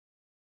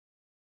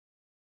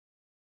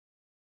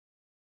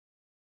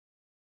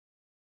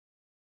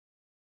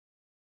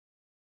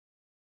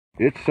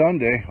It's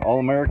Sunday,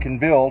 All-American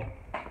build.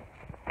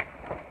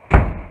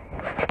 We're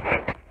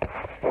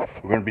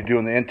going to be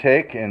doing the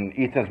intake in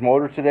Ethan's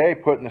motor today,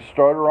 putting the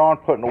starter on,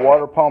 putting the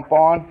water pump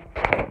on.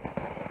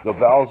 The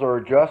valves are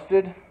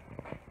adjusted.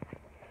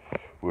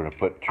 We're going to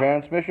put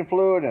transmission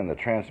fluid in the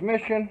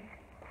transmission.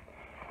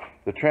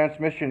 The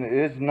transmission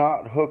is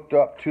not hooked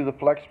up to the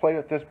flex plate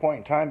at this point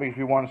in time because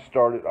we want to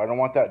start it. I don't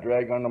want that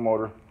drag on the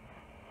motor.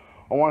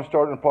 I want to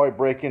start it and probably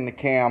break in the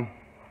cam.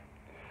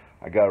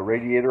 I got a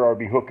radiator, I'll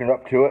be hooking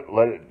up to it,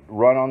 let it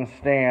run on the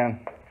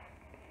stand.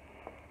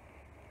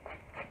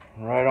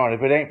 Right on,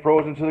 if it ain't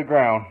frozen to the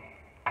ground.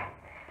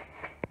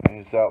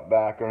 And it's out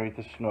back underneath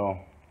the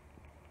snow.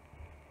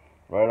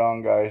 Right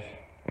on, guys.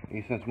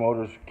 Ethan's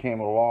motors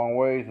came a long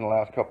ways in the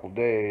last couple of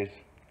days.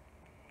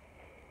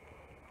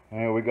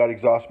 And we got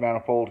exhaust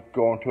manifold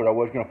going to it. I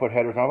was going to put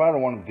headers on, but I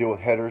don't want to deal with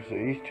headers.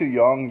 He's too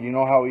young. You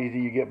know how easy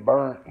you get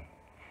burnt.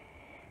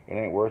 It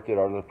ain't worth it.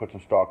 I'll just put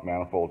some stock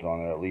manifolds on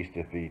it. At least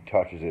if he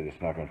touches it,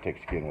 it's not going to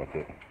take skin with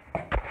it.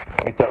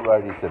 Ain't that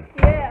right, Ethan?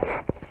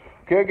 Yeah.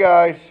 Okay,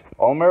 guys.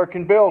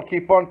 All-American build.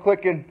 Keep on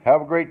clicking.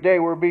 Have a great day.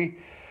 We'll be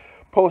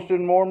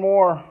posting more and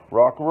more.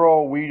 Rock and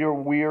roll. We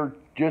are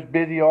just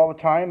busy all the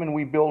time, and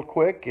we build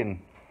quick, and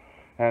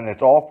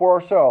it's all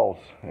for ourselves,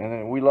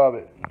 and we love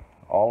it.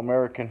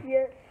 All-American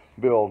Yes.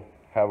 build.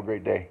 Have a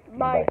great day.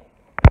 Bye.